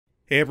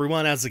Hey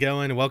everyone, how's it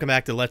going? Welcome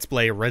back to Let's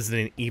Play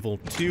Resident Evil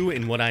 2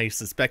 in what I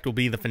suspect will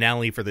be the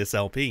finale for this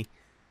LP.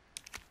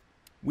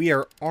 We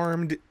are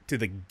armed to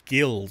the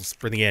gills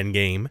for the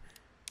endgame.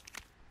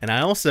 And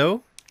I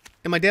also,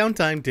 in my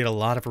downtime, did a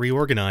lot of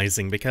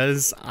reorganizing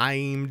because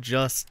I'm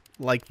just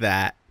like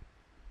that.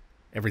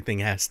 Everything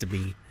has to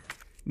be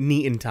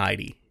neat and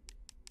tidy.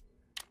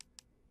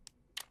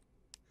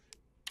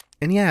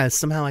 And yeah,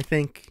 somehow I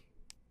think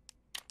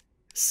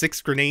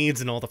 6 grenades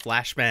and all the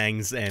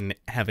flashbangs and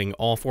having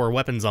all 4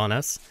 weapons on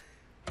us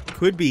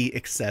could be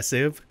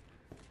excessive.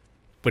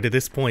 But at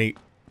this point,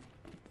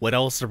 what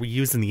else are we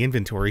using the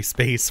inventory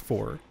space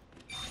for?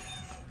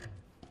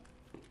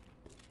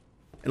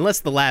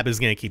 Unless the lab is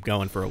going to keep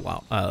going for a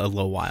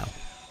little while.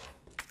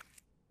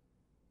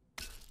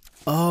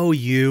 Oh,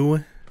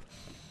 you.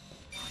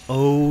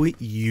 Oh,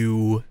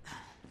 you.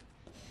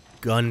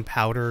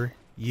 Gunpowder,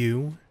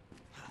 you.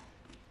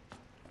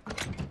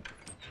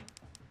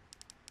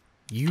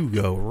 You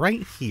go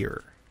right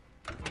here.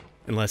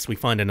 Unless we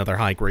find another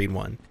high-grade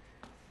one.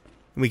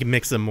 We can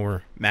mix some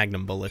more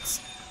Magnum bullets.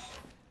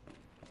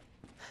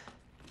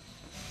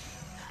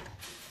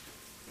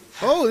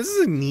 Oh, this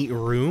is a neat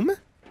room.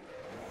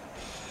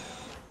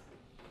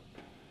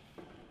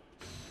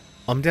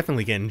 I'm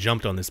definitely getting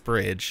jumped on this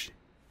bridge.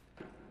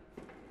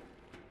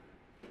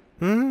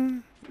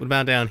 What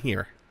about down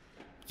here?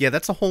 Yeah,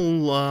 that's a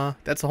whole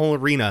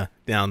arena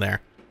down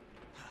there.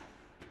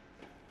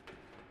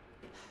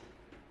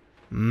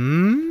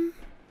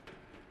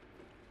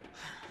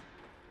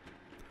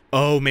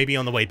 Oh, maybe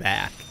on the way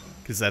back,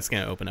 because that's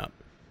gonna open up.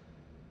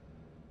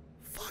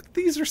 Fuck,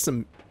 these are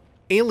some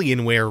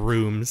Alienware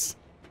rooms.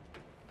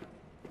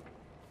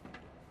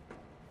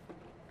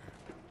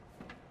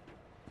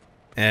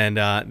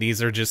 And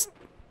these are just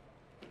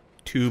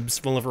tubes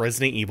full of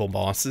Resident Evil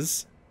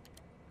bosses.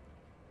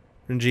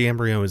 Energy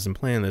embryo is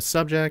implanted in the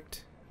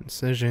subject.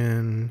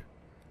 Incision.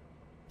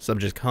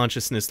 Subject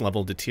consciousness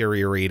level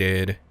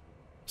deteriorated.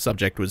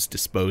 Subject was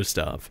disposed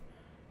of.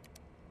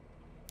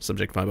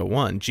 Subject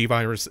 501.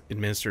 G-Virus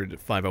administered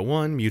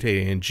 501.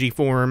 Mutated in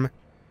G-form.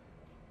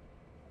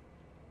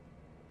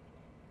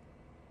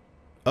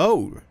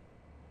 Oh.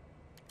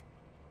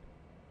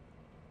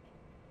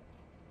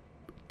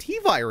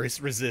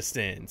 T-Virus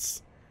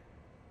resistance.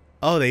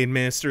 Oh, they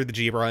administered the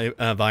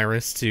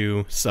G-Virus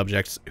to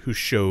subjects who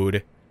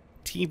showed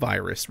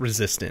T-Virus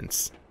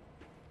resistance.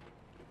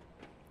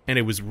 And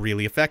it was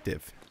really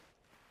effective.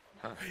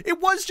 Huh. It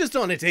was just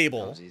on a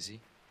table. That was easy.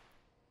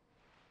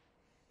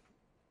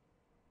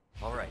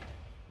 All right,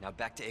 now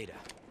back to Ada.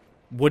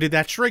 What did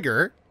that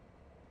trigger?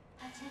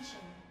 Attention.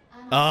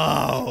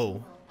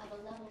 Oh. Of a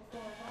level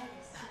 4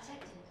 virus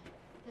detected.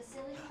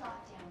 Facility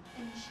lockdown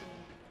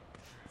initiated.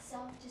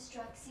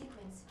 Self-destruct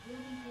sequence will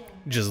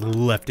begin. Just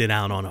left it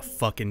out on a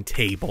fucking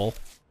table.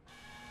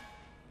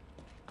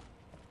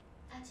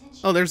 Attention.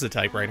 Oh, there's a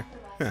typewriter.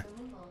 Huh.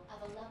 Removal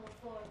of a level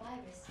 4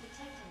 virus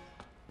detected.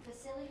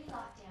 Facility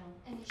lockdown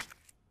initiated.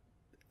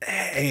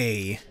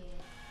 Hey.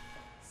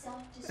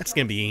 That's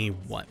gonna be,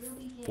 what,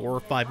 4 or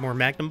 5 more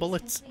Magnum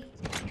bullets?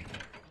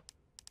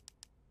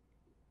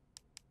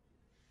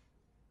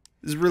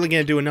 This is really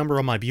gonna do a number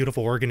on my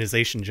beautiful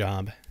organization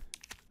job.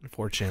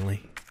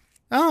 Unfortunately.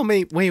 Oh,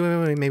 wait,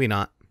 maybe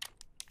not.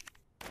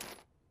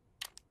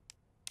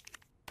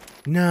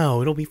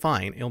 No, it'll be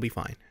fine. It'll be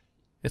fine.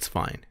 It's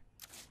fine.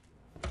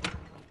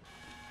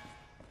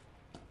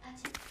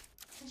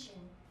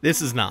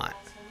 This is not,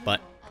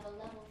 but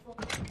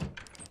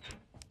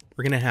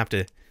we're gonna have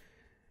to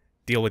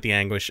deal with the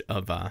anguish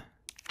of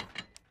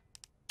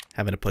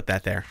having to put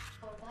that there.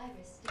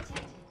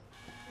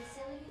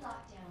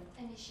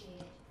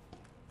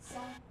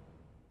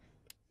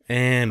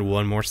 And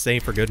one more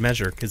save for good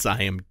measure, because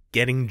I am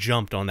getting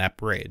jumped on that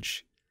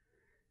bridge.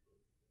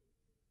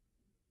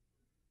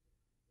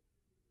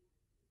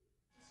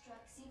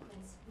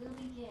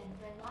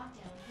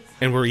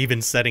 And we're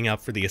even setting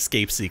up for the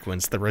escape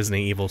sequence, the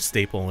Resident Evil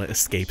staple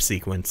escape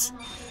sequence.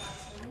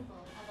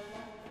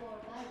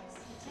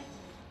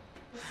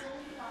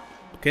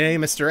 Okay,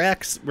 Mr.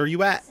 X, where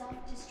you at?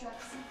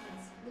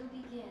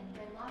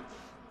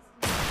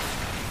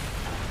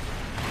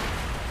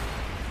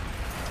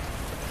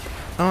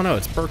 Oh no,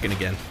 it's Birkin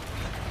again.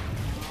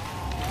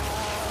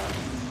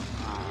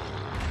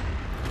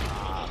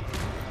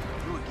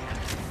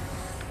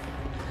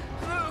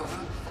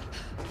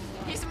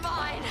 He's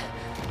mine.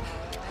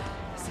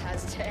 This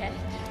has to end.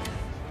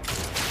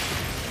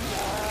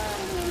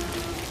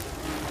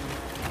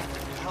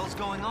 What the hell's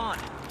going on?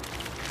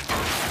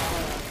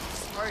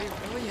 Sorry,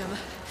 William.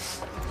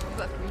 You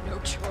left me no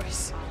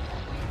choice.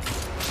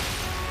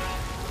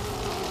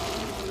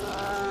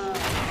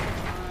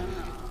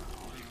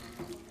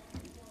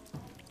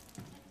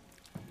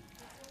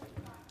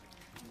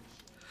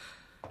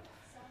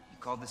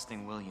 You called this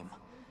thing William.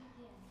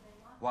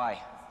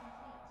 Why?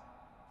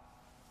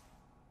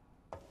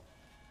 It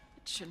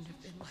shouldn't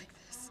have been like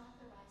this.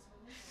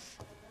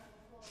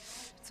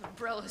 It's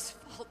Umbrella's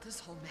fault, this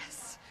whole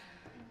mess.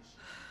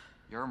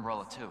 You're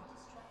Umbrella too.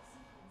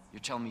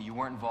 You're telling me you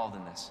weren't involved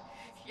in this?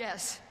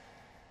 Yes.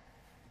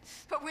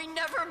 But we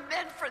never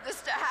meant for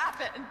this to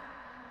happen.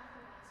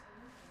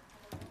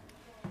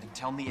 Then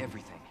tell me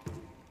everything.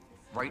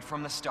 Right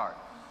from the start.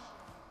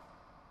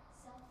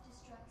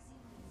 Self-destruct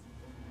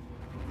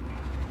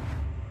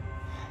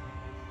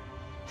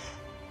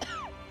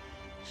sequence.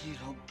 You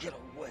don't get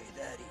away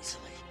that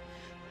easily.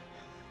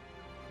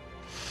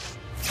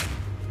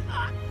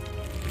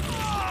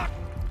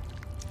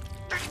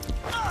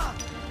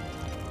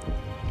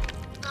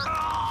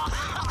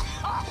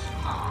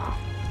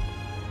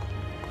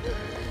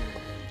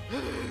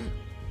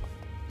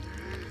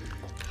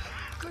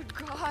 Good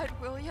God,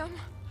 William.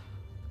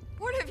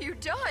 What have you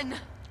done?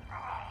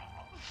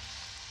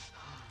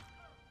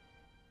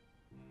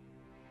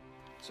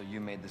 So you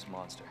made this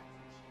monster.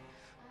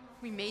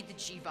 We made the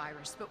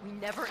G-Virus, but we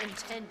never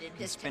intended You can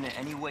this spin it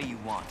any way you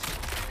want.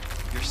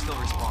 You're still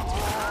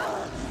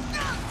responsible.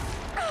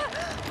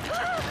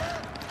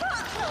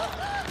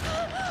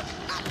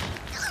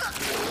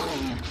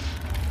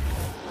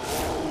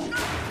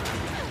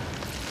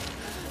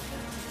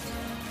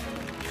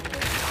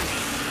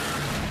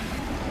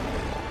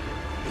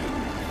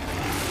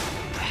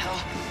 What the hell?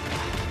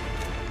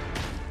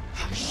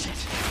 Oh, shit.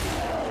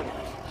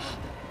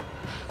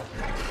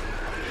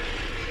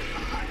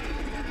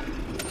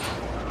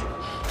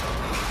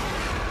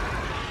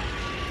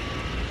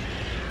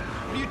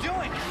 What are you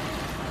doing?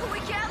 We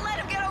can't let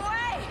him get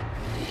away!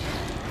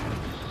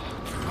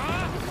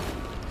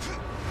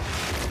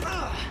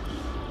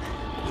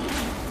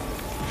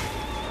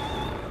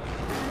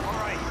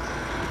 Alright,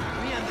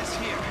 we end this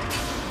here.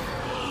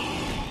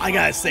 I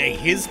gotta say,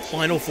 his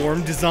final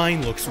form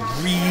design looks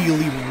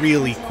really,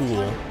 really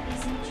cool.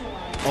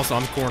 Also,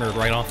 I'm cornered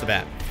right off the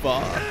bat.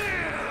 Fuck.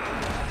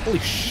 Holy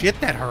shit,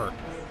 that hurt.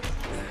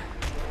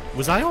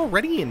 Was I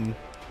already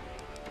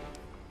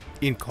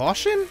in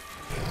caution?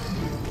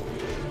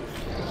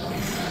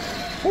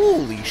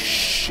 Holy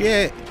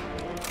shit.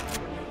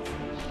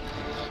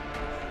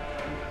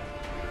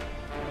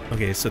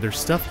 Okay, so there's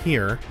stuff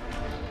here.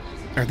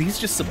 Are these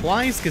just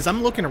supplies? Because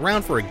I'm looking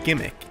around for a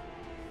gimmick.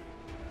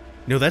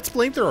 No, that's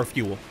flamethrower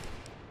fuel.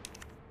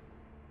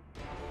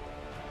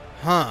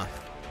 Huh.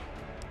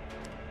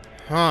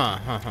 Huh.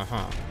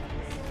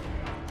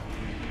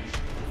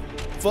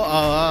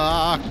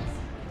 Fuck.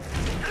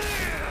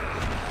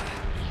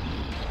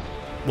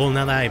 Well,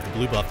 now that I have the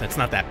blue buff, that's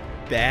not that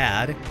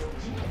bad.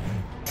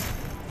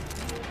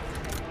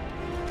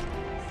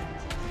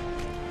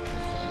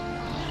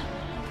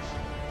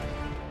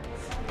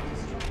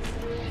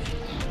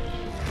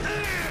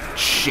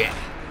 Shit.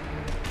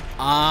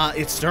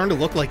 It's starting to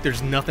look like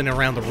there's nothing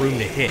around the room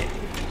to hit.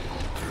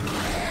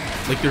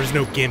 Like there's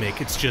no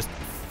gimmick, it's just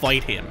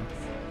fight him.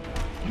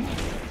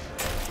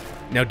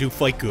 Now do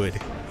fight good.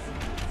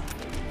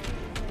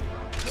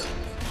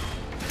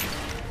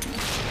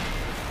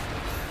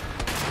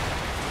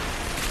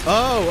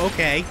 Oh,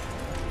 okay.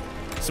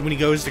 So when he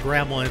goes to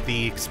grab one of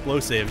the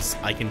explosives,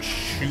 I can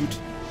shoot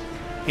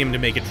him to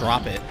make it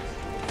drop it.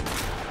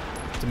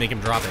 To make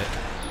him drop it.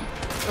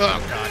 Oh,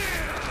 God.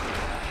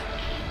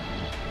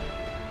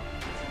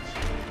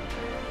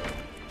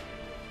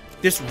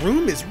 This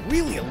room is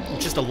really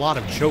just a lot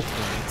of choke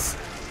points.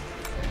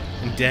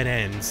 And dead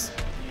ends.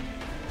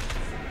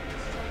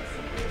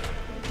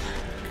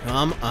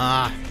 Come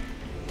on.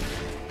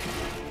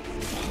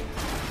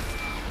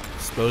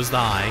 Expose the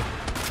eye.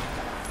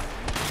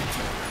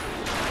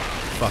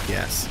 Fuck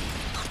yes.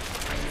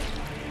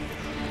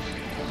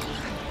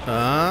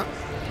 God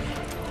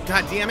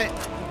damn it.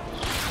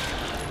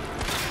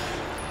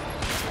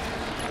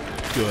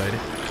 Good.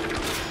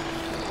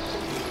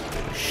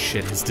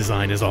 Shit, his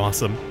design is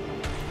awesome.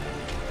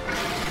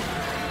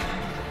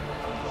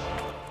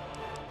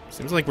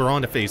 Seems like we're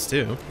on to phase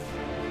 2.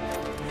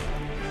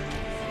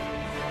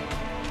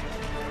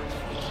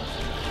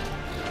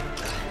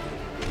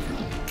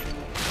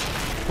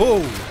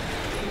 Whoa!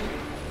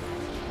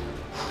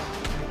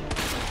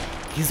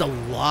 He's a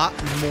lot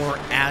more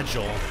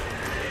agile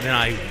than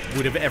I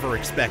would have ever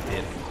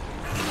expected.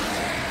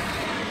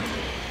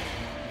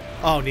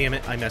 Oh, damn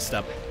it, I messed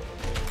up.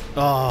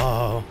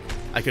 Oh,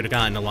 I could have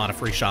gotten a lot of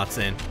free shots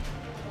in.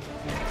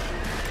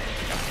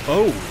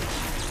 Oh!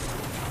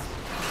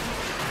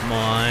 Come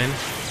on.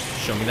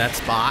 Show me that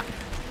spot.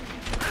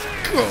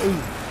 Go!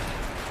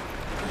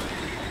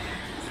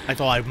 I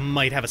thought I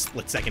might have a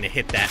split second to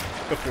hit that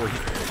before he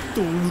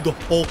threw the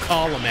whole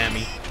column at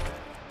me.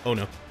 Oh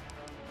no.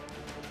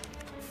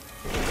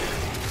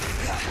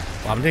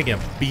 Well, I'm taking a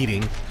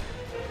beating.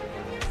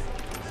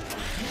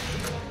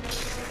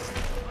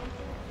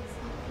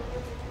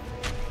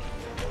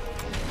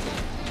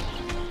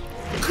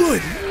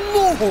 Good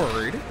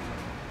lord!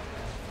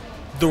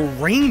 The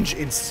range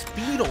and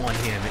speed on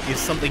him is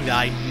something that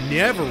I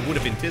never would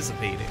have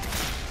anticipated.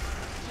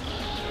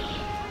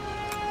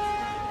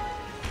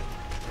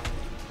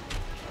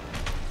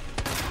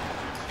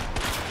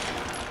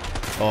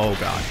 Oh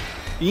god.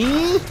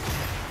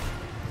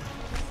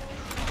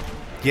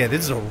 Yeah,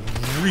 this is a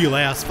real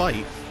ass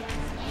fight.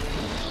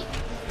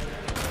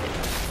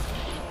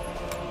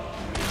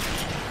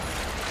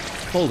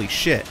 Holy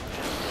shit.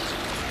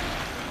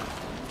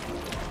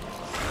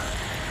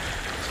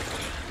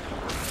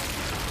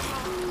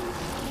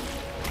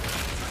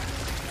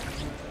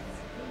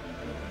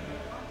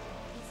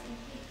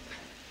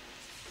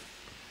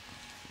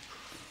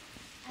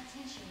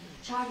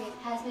 Target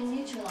has been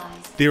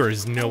neutralized. There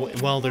is no...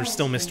 Well, there's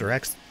still Mr.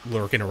 X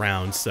lurking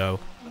around, so...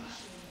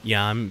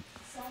 Yeah, I'm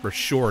for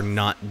sure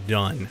not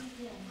done.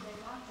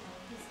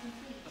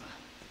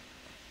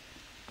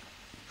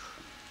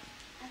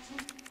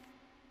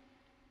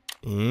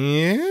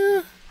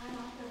 Yeah? I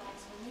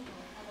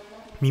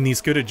mean,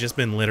 these could have just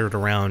been littered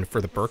around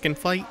for the Birkin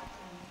fight.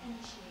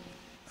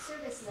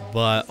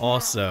 But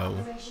also,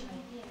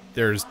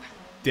 there's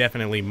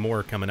definitely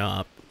more coming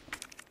up.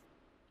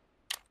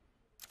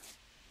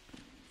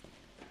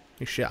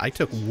 Shit, I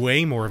took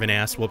way more of an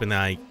ass whooping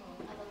than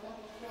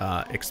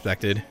I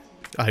expected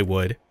I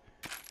would.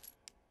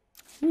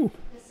 Ooh.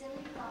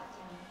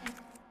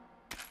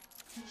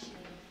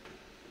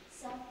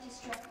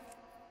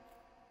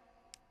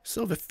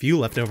 Still have a few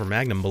leftover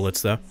Magnum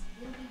bullets, though.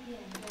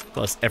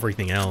 Plus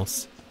everything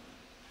else.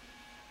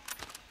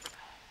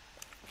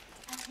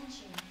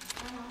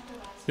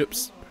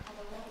 Oops.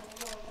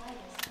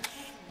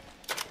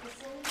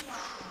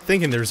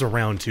 Thinking there's a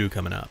round 2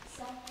 coming up.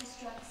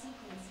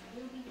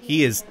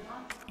 He's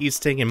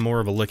taking more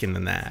of a licking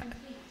than that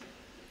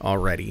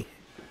already.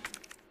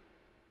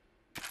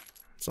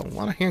 It's a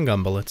lot of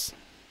handgun bullets.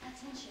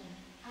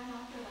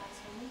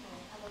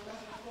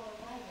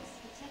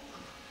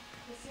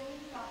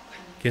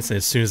 Guess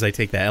as soon as I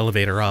take the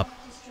elevator up,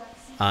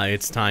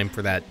 it's time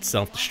for that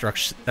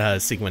self-destruct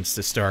sequence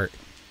to start.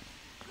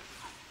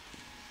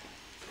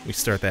 We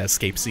start that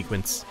escape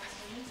sequence.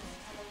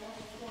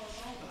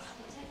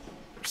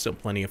 There's still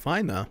plenty of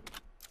fine, though.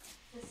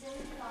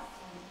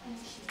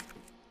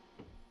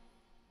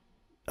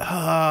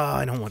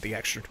 I don't want the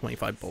extra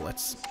 25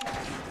 bullets.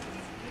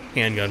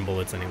 Handgun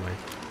bullets, anyway.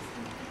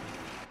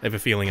 I have a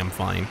feeling I'm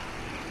fine.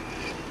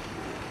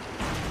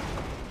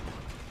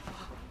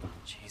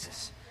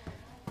 Jesus.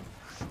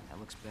 That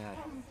looks bad.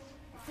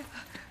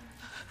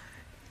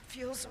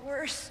 Feels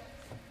worse.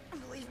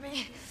 Believe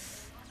me.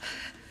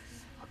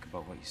 Talk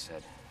about what you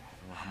said. I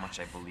don't know how much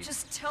I believe.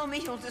 Just tell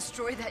me you'll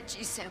destroy that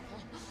G sample.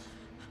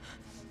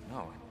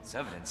 No, it's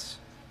evidence.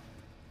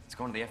 It's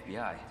going to the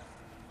FBI.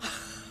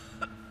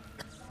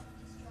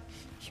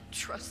 You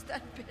trust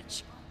that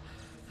bitch?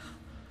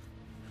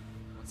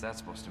 What's that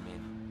supposed to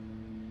mean?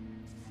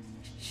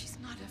 She's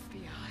not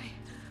FBI.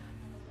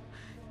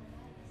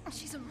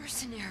 She's a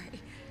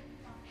mercenary.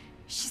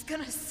 She's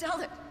gonna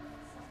sell it.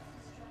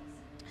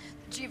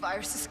 The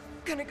G-Virus is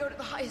gonna go to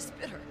the highest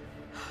bidder.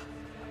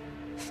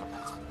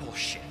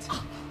 Bullshit.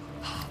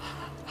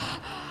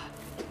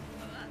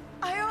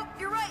 I hope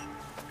you're right.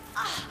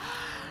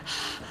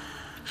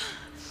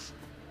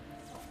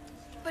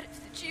 But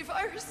if the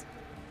G-Virus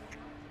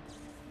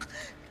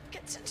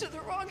gets into the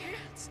wrong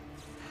hands...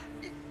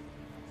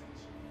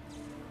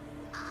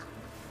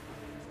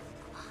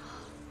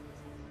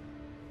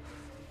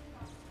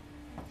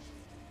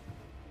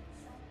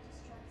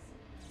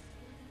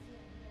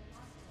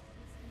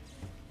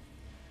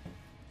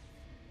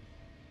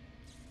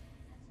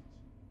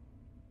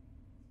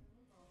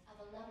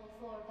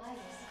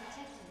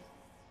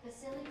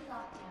 Facility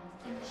lockdown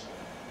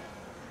initiated.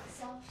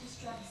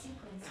 Self-destruct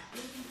sequence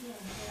will begin.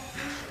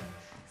 Attention.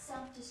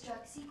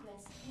 Self-destruct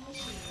sequence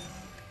initiated.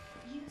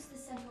 Use the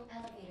central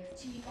elevator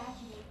to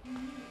evacuate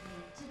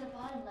immediately to the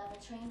bottom level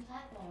train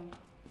platform.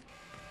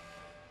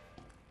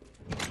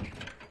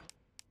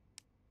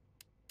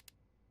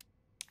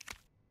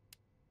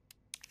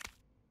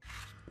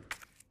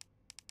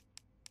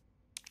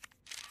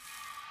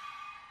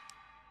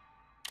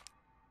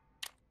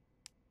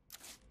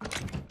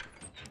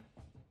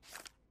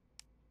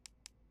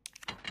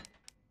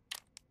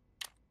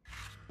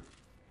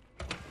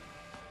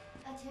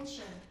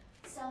 Attention.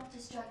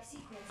 Self-destruct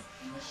sequence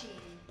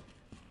initiated.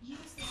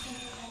 Use the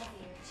central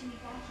elevator to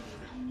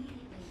evacuate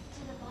immediately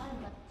to the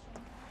bottom level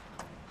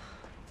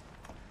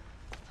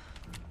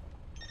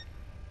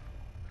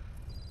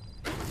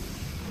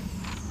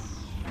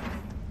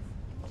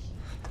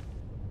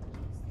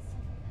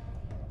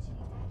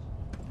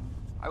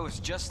I was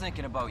just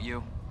thinking about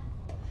you.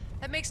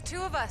 That makes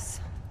 2 of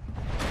us.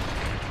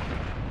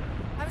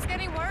 I was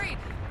getting worried.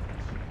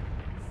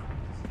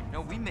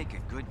 No, we make a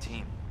good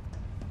team.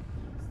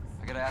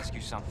 I gotta ask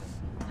you something.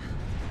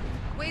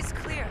 Way's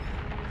clear.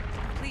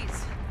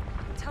 Please,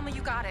 tell me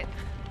you got it.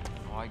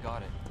 Oh, I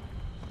got it.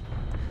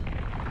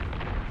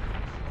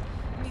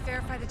 Let me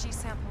verify the G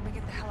sample and we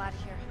get the hell out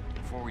of here.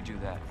 Before we do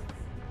that,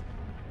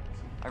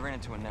 I ran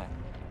into Annette.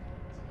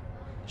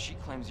 She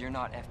claims you're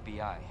not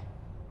FBI.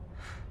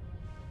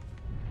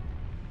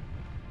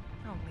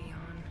 Oh,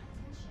 Leon.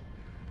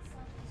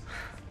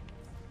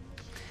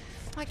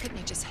 Why couldn't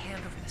you just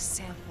hand over the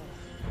sample?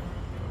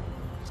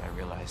 As I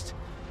realized,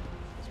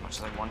 as much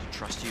as I wanted to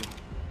trust you,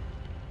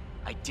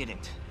 I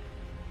didn't.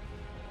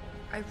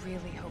 I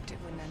really hoped it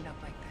wouldn't end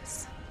up like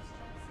this.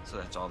 So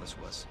that's all this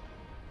was.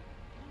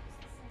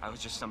 I was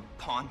just some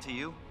pawn to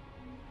you?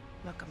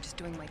 Look, I'm just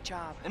doing my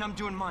job. And I'm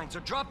doing mine, so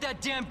drop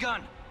that damn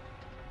gun!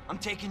 I'm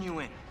taking you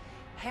in.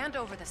 Hand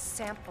over the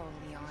sample,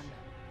 Leon.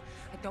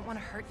 I don't want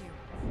to hurt you.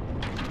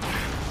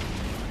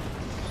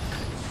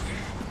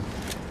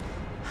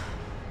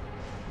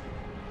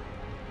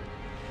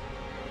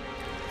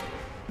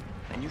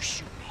 Can you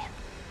shoot me?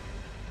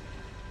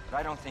 But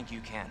I don't think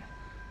you can.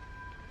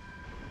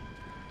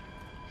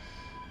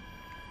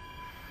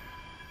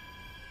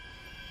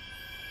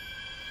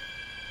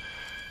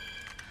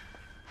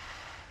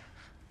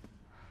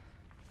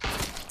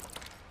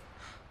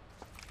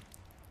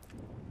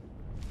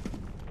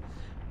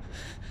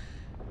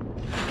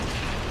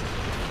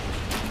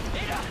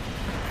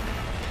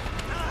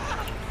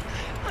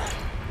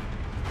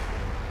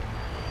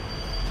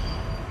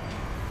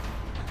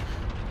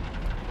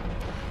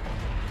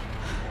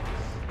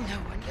 No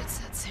one gets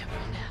that sample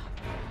now.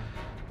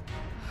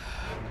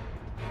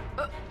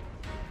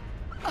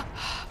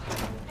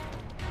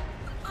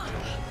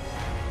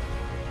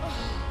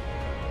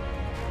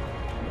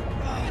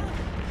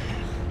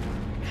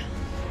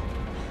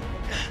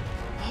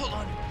 Hold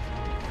on.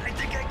 I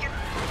think I can.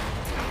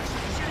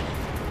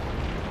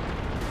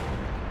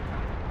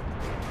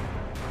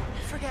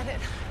 Forget it.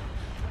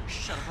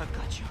 Shut up, I've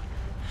got you.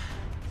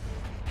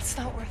 It's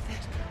not worth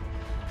it.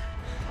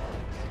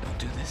 Don't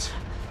do this.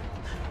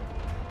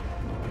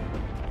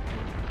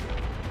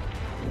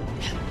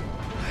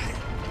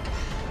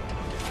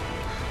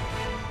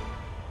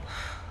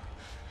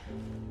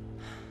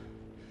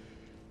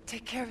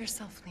 Take care of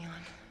yourself, Leon.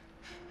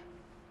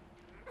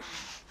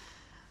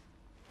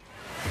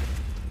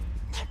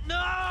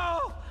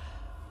 No!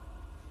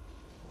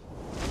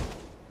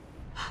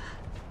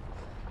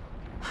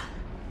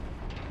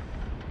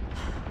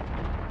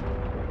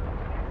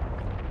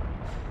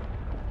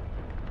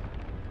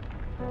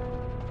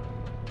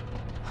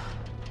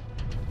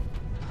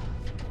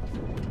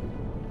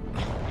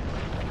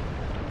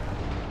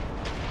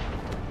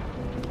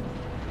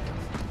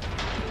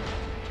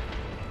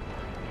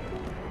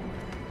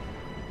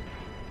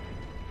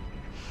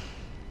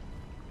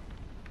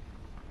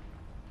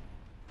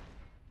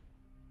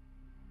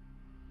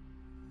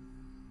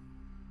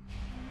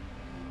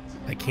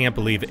 I can't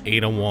believe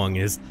Ada Wong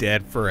is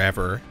dead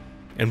forever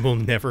and will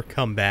never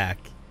come back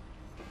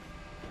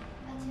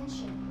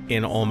Attention.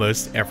 in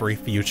almost every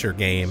future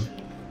game. To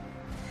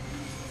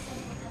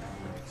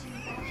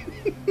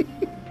the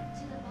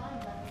bottom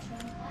level train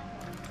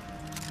platform.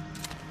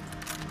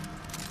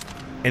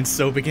 And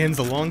so begins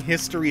a long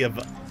history of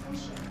Attention.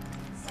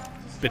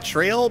 Self-destruct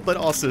betrayal, but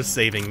also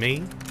saving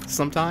me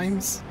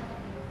sometimes.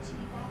 elevator to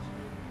evacuate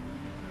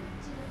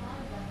to the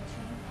bottom level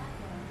train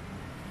platform.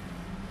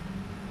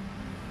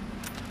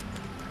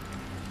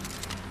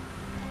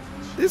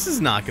 Attention. This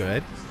is not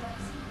good.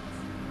 Self-destruct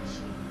sequence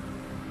initiated.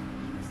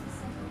 Use the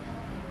central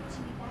elevator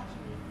to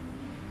evacuate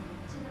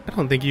to the I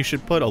don't think you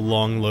should put a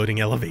long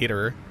loading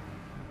elevator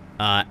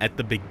at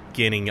the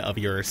beginning of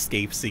your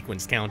escape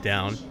sequence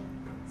countdown.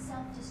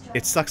 self-destruct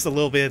It sucks a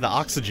little bit of the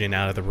oxygen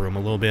out of the room, a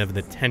little bit of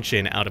the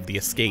tension out of the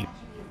escape.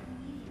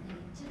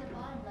 to the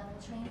bottom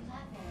level train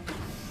platform.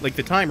 Like,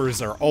 the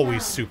timers are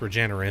always super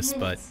generous,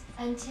 but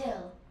Minutes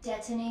until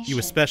detonation. you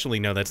especially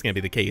know that's going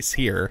to be the case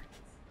here.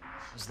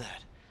 What's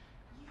that?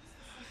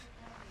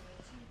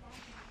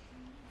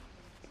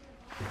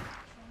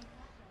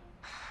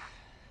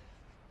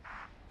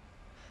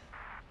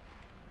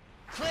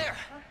 Claire!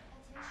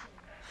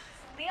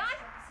 Leon?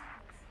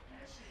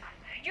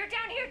 You're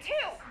down here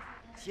too!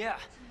 Yeah,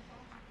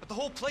 but the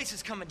whole place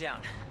is coming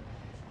down.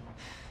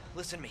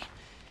 Listen to me.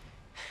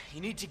 You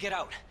need to get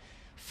out.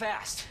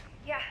 Fast.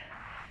 Yeah.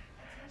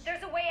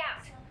 There's a way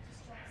out.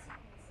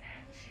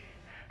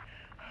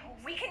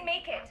 We can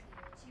make it.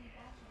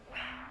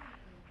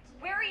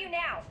 Where are you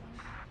now?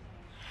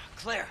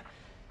 Claire,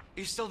 are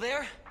you still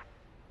there?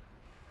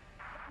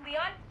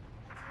 Leon?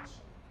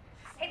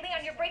 Hey,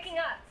 Leon, you're breaking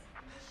up.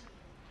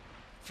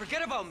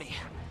 Forget about me.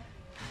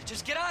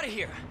 Just get out of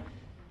here.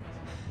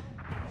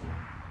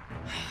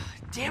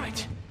 Damn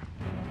it.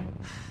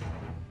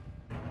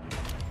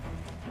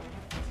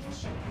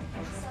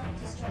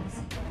 Self-destruct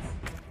sequence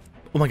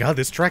Oh my god,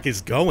 this track is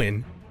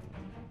going.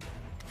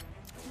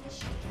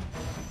 initiated.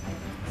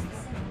 Use the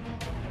central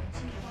elevator to evacuate to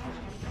the bottom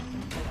level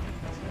train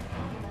platform.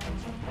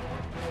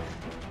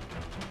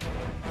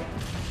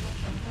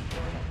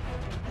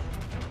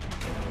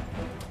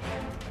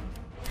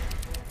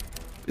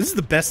 This is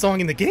the best song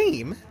in the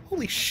game.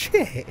 Holy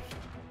shit.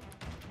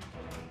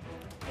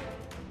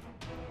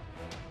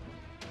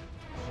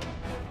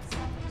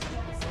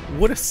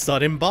 What a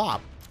sudden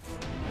bop.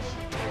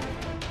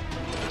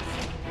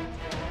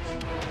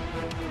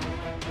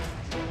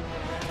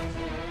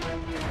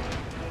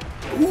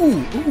 Ooh,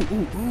 ooh,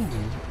 ooh, ooh.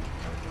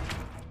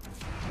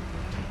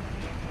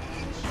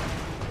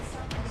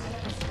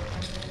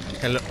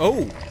 Hello.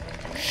 Oh,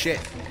 shit.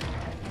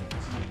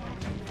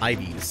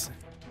 Ivies.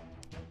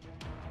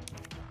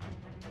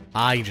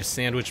 I just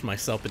sandwiched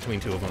myself between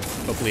two of them.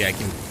 Hopefully I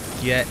can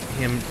get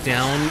him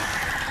down.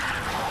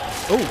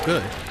 Oh,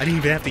 good. I didn't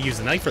even have to use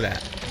a knife for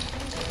that.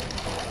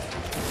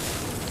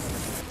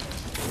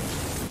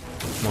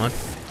 Come on.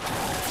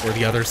 Before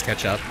the others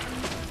catch up.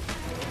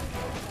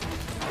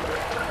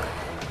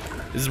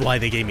 This is why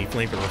they gave me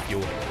flamethrower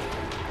fuel.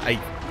 I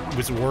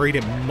was worried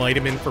it might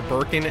have been for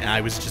Birkin, and I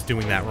was just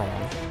doing that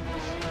wrong.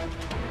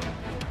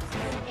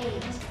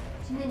 8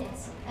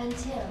 minutes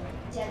until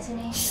detonation.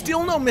 Detonation.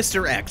 Still no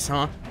Mr. X,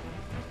 huh?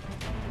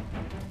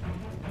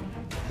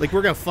 Like,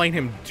 we're gonna find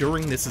him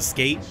during this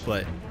escape,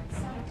 but...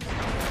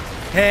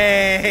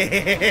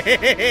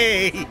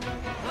 Hey! Is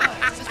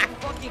this a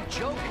fucking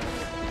joke?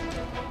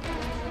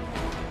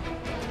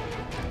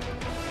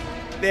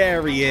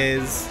 There he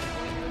is.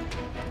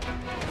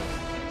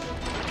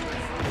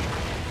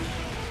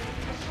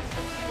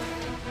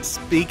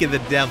 Speak of the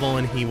devil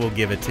and he will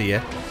give it to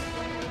you.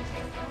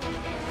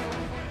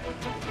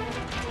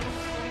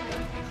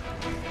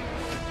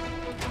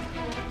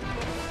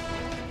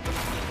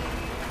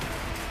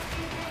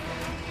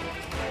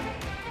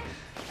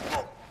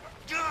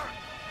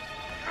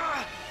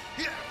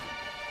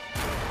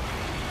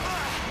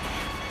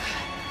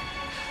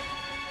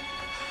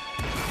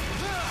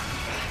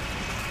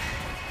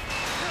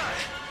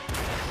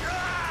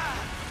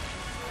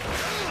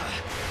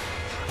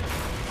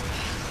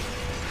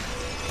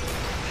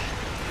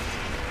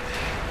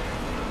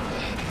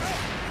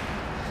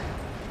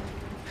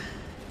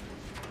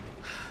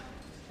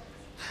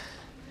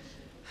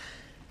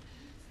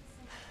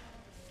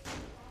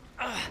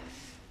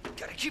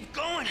 Gotta keep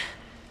going.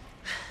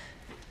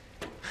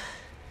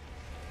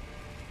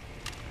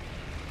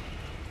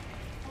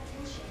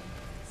 Attention.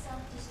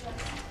 Self-destruct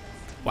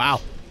sequence.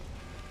 Wow.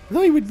 I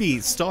thought he would be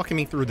stalking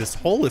me through this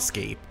whole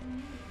escape.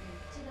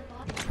 To the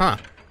bottom Huh.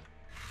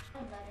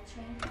 level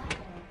train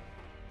platform.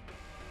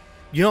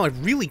 You know, I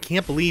really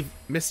can't believe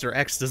Mr.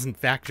 X doesn't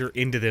factor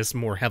into this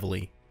more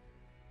heavily.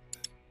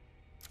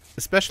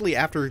 Especially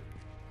after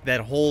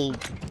that whole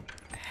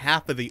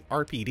half of the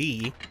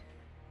RPD.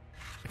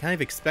 I kind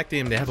of expected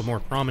him to have a more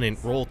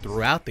prominent role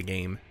throughout the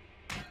game.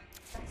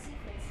 Sequence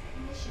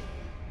initiated.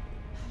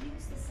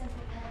 Use the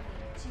central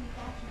elevator to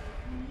evacuate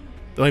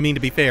immediately. Though, I mean,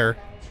 to be fair,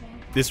 Level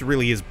train this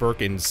really is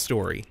Birkin's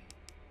story.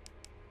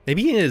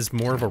 Maybe he has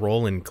more of a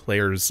role in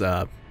Claire's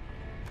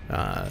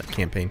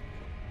campaign.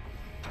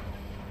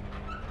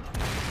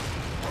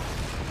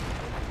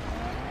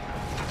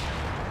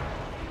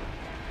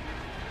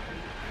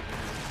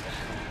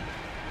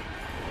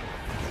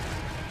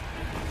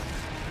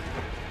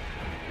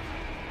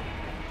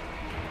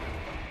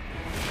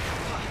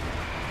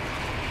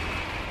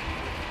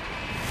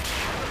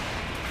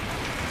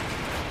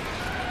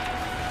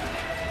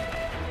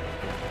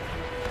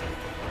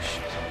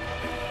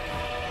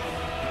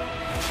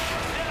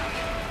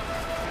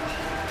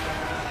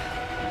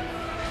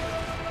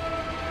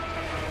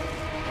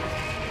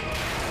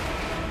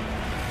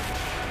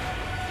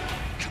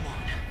 Come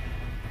on.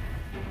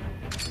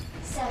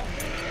 7.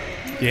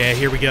 Yeah,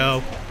 here we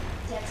go.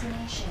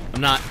 Detonation.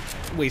 I'm not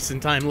wasting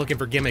time looking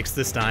for gimmicks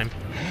this time.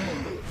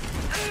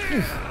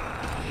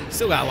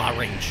 Still got a lot of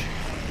range.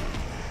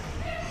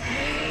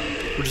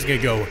 We're just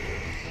gonna go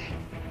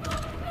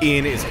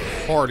in as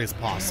hard as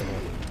possible.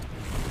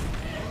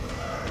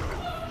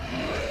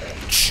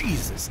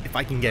 Jesus, if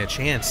I can get a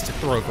chance to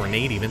throw a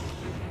grenade even.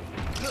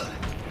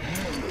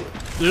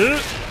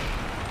 This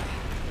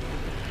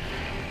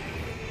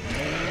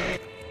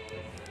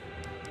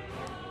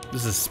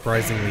is a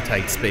surprisingly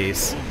tight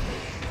space.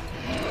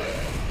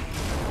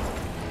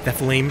 That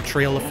flame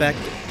trail effect,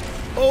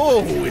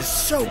 oh, is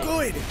so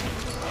good!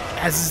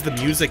 As is the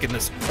music in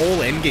this whole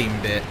endgame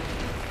bit.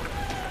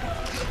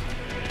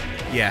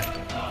 Yeah.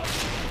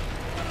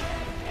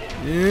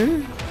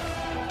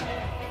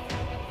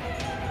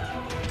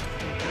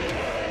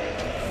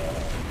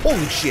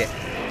 Holy shit!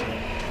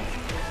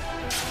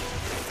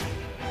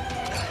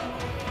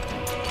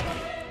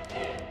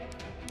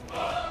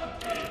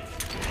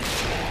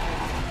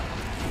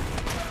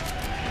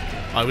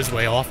 I was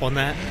way off on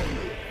that.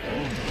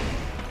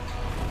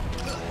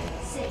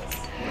 6.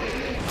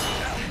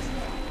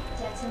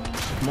 Detonation.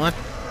 Come on.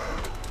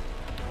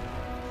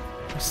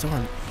 I still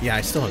have, yeah,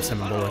 I still have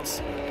 7 bullets.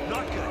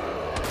 Not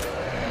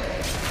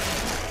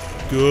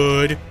good.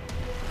 Good.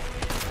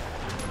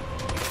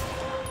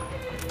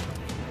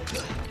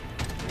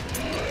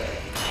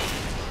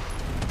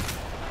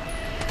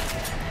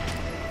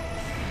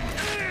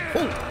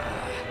 Oh.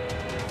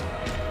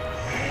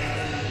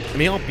 I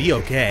mean, I'll be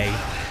okay.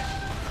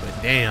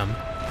 But damn.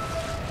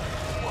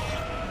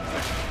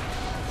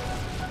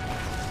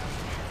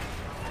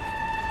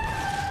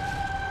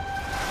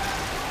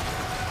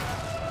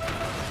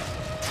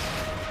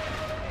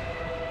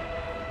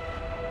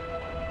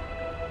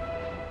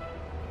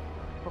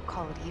 We'll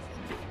call it even.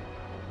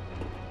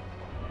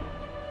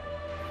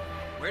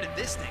 Where did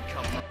this thing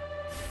come from?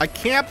 I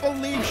can't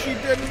believe she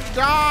didn't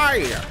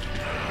die!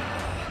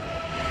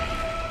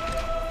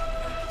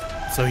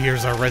 So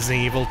here's our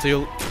Resident Evil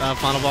 2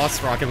 final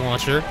boss, rocket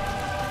launcher.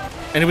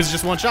 And it was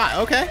just one shot,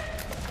 okay.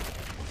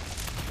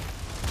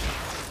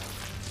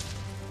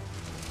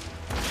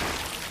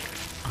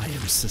 I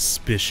am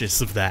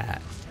suspicious of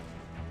that.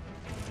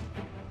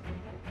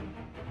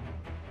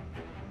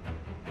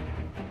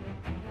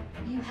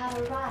 You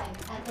have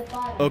arrived at the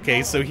bottom.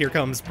 Okay, so level. here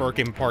comes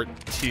Birkin Part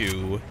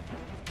 2.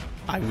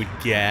 I would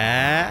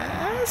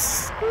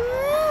guess?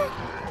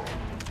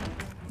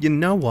 You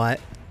know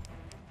what?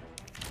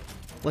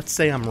 Let's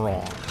say I'm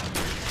wrong.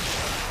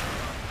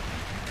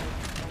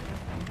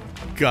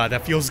 God,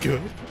 that feels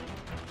good.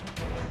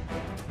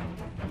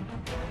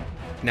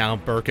 Now,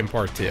 Birkin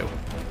Part 2.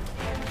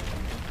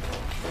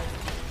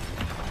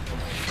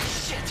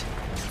 Shit!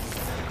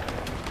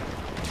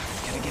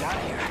 Gotta get out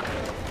of here.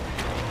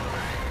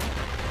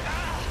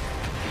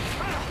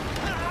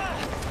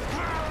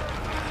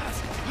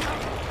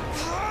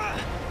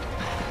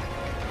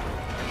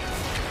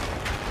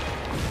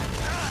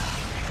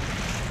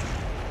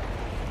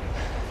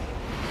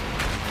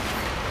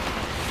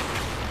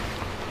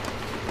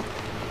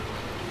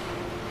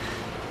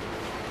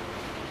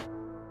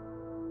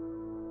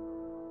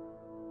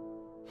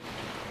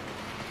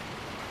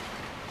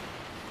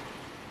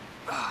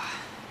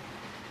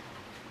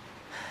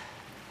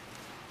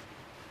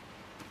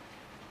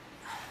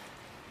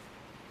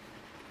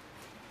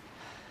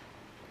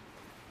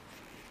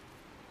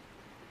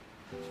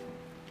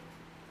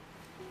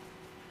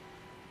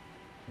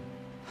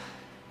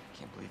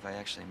 Can't believe I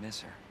actually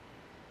miss her.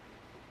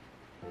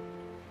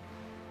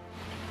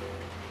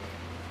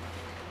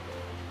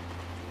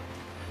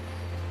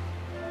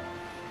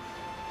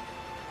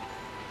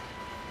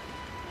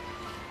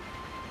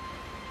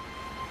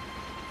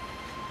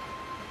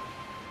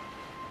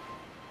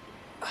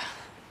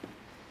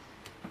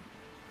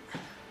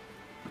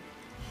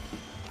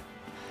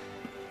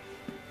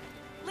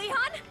 Leon?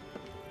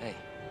 Hey.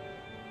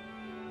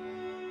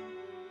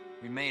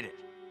 We made it.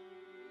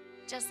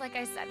 Just like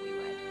I said we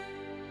would.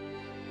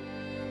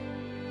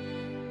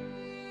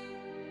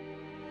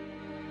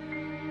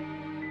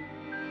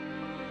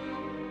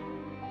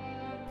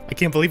 I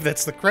can't believe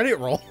that's the credit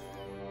roll.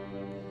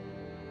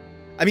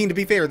 I mean, to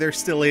be fair, there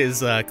still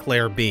is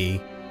Claire B,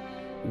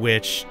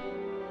 which,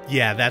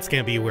 yeah, that's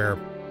gonna be where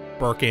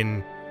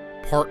Birkin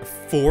Part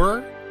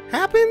 4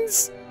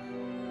 happens?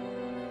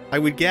 I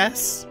would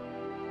guess.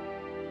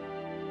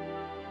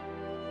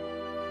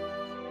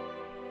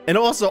 And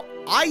also,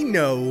 I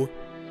know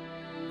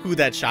who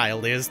that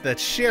child is.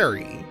 That's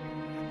Sherry.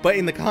 But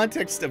in the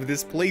context of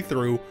this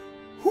playthrough,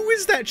 who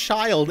is that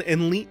child,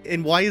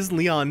 and why is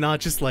Leon not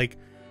just like,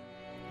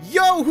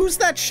 yo, who's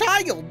that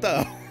child,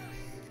 though?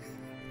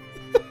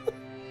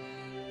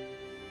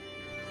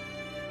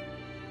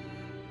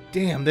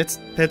 Damn,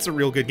 that's a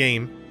real good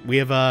game. We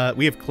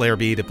have Claire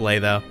B to play,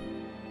 though.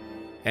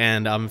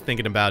 And I'm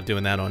thinking about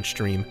doing that on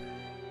stream.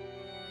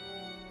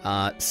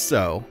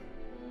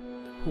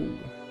 Ooh.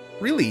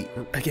 Really,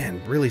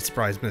 again, really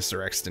surprised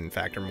Mr. X didn't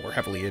factor more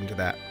heavily into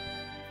that.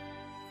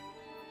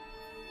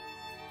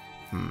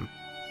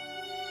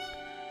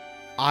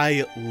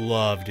 I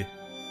loved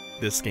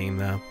this game,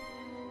 though.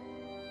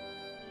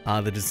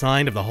 The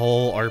design of the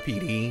whole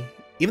RPD,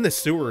 even the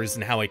sewers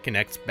and how it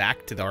connects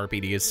back to the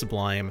RPD is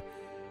sublime.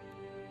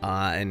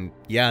 And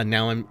yeah,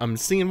 now I'm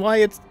seeing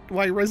why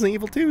Resident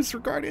Evil 2 is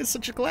regarded as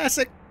such a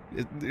classic.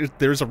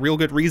 There's a real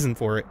good reason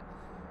for it.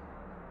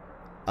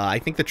 I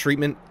think the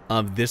treatment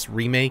of this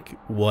remake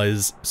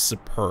was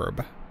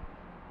superb.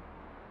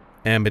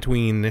 And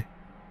between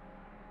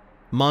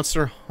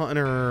Monster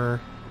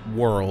Hunter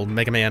World,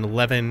 Mega Man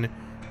 11,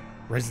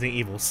 Resident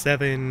Evil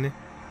 7,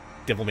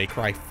 Devil May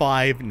Cry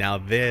 5, now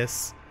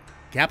this,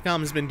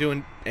 Capcom has been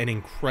doing an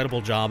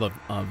incredible job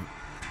of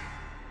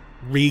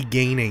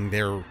regaining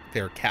their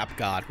Cap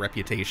God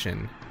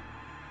reputation.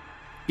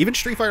 Even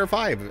Street Fighter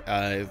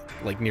 5,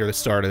 like near the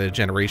start of the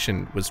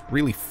generation, was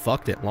really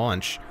fucked at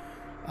launch.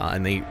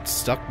 And they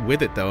stuck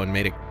with it, though, and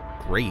made it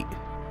great.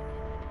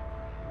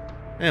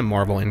 And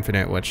Marvel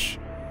Infinite, which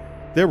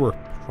there were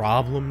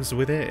problems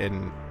with it,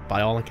 and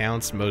by all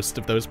accounts, most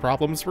of those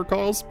problems were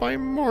caused by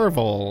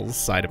Marvel's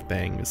side of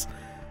things.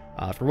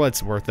 For what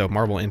it's worth, though,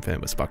 Marvel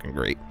Infinite was fucking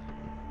great,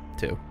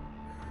 too.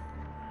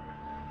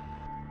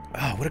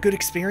 Oh, what a good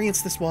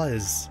experience this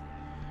was.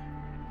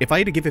 If I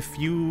had to give a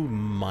few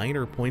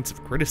minor points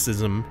of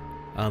criticism,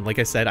 like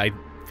I said, I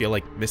feel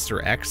like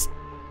Mr. X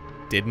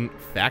didn't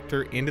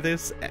factor into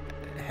this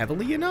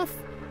heavily enough.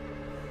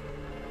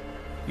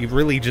 He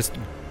really just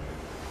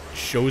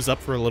shows up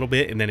for a little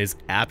bit and then is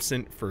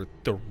absent for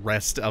the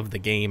rest of the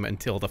game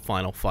until the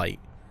final fight.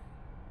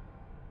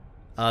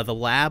 The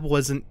lab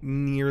wasn't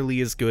nearly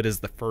as good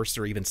as the first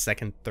or even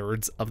second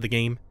thirds of the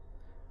game.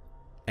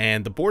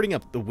 And the boarding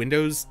up the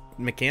windows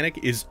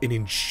mechanic is an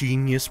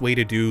ingenious way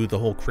to do the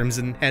whole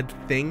Crimson Head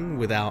thing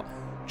without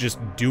just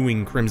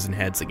doing Crimson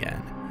Heads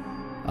again.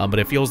 But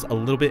it feels a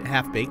little bit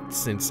half-baked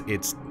since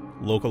it's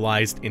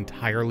localized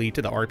entirely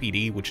to the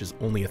RPD, which is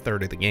only a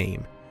third of the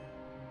game.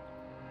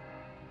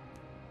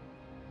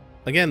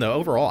 Again, though,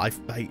 overall,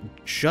 I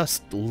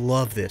just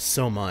love this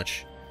so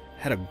much.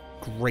 Had a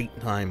great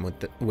time with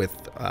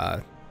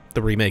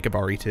the remake of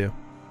RE2.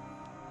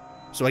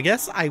 So I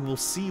guess I will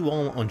see you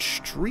all on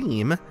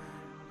stream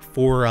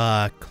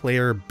for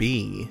Claire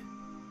B.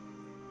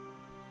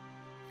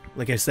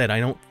 Like I said,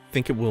 I don't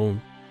think it will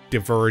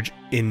diverge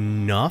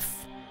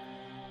enough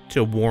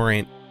to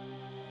warrant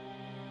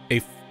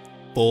a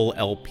full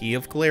LP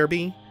of Claire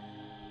B.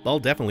 But I'll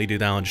definitely do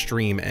that on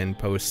stream and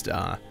post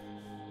the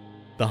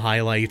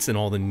highlights and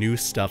all the new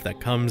stuff that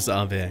comes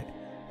of it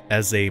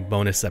as a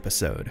bonus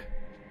episode.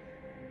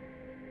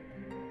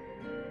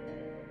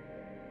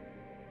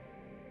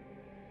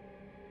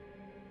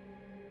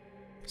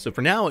 So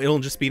for now, it'll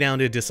just be down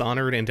to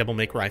Dishonored and Devil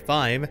May Cry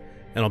 5, and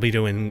I'll be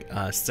doing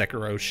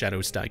Sekiro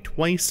Shadows Die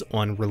Twice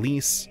on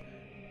release.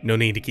 No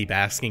need to keep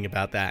asking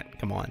about that.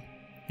 Come on.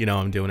 You know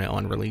I'm doing it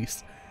on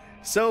release.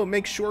 So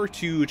make sure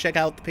to check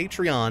out the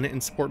Patreon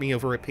and support me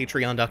over at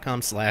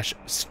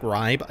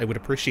patreon.com/scribe. I would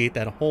appreciate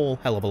that a whole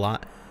hell of a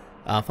lot.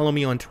 Follow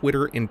me on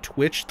Twitter and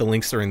Twitch. The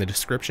links are in the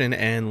description.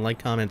 And like,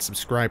 comment,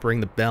 subscribe, ring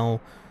the bell.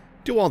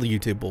 Do all the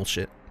YouTube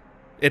bullshit.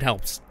 It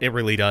helps. It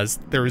really does.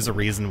 There is a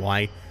reason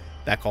why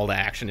that call to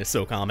action is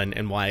so common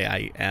and why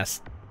I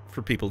ask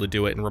for people to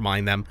do it and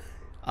remind them.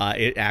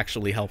 It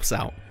actually helps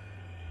out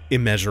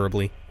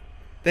immeasurably.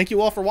 Thank you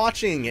all for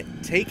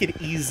watching. Take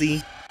it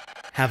easy.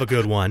 Have a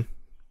good one.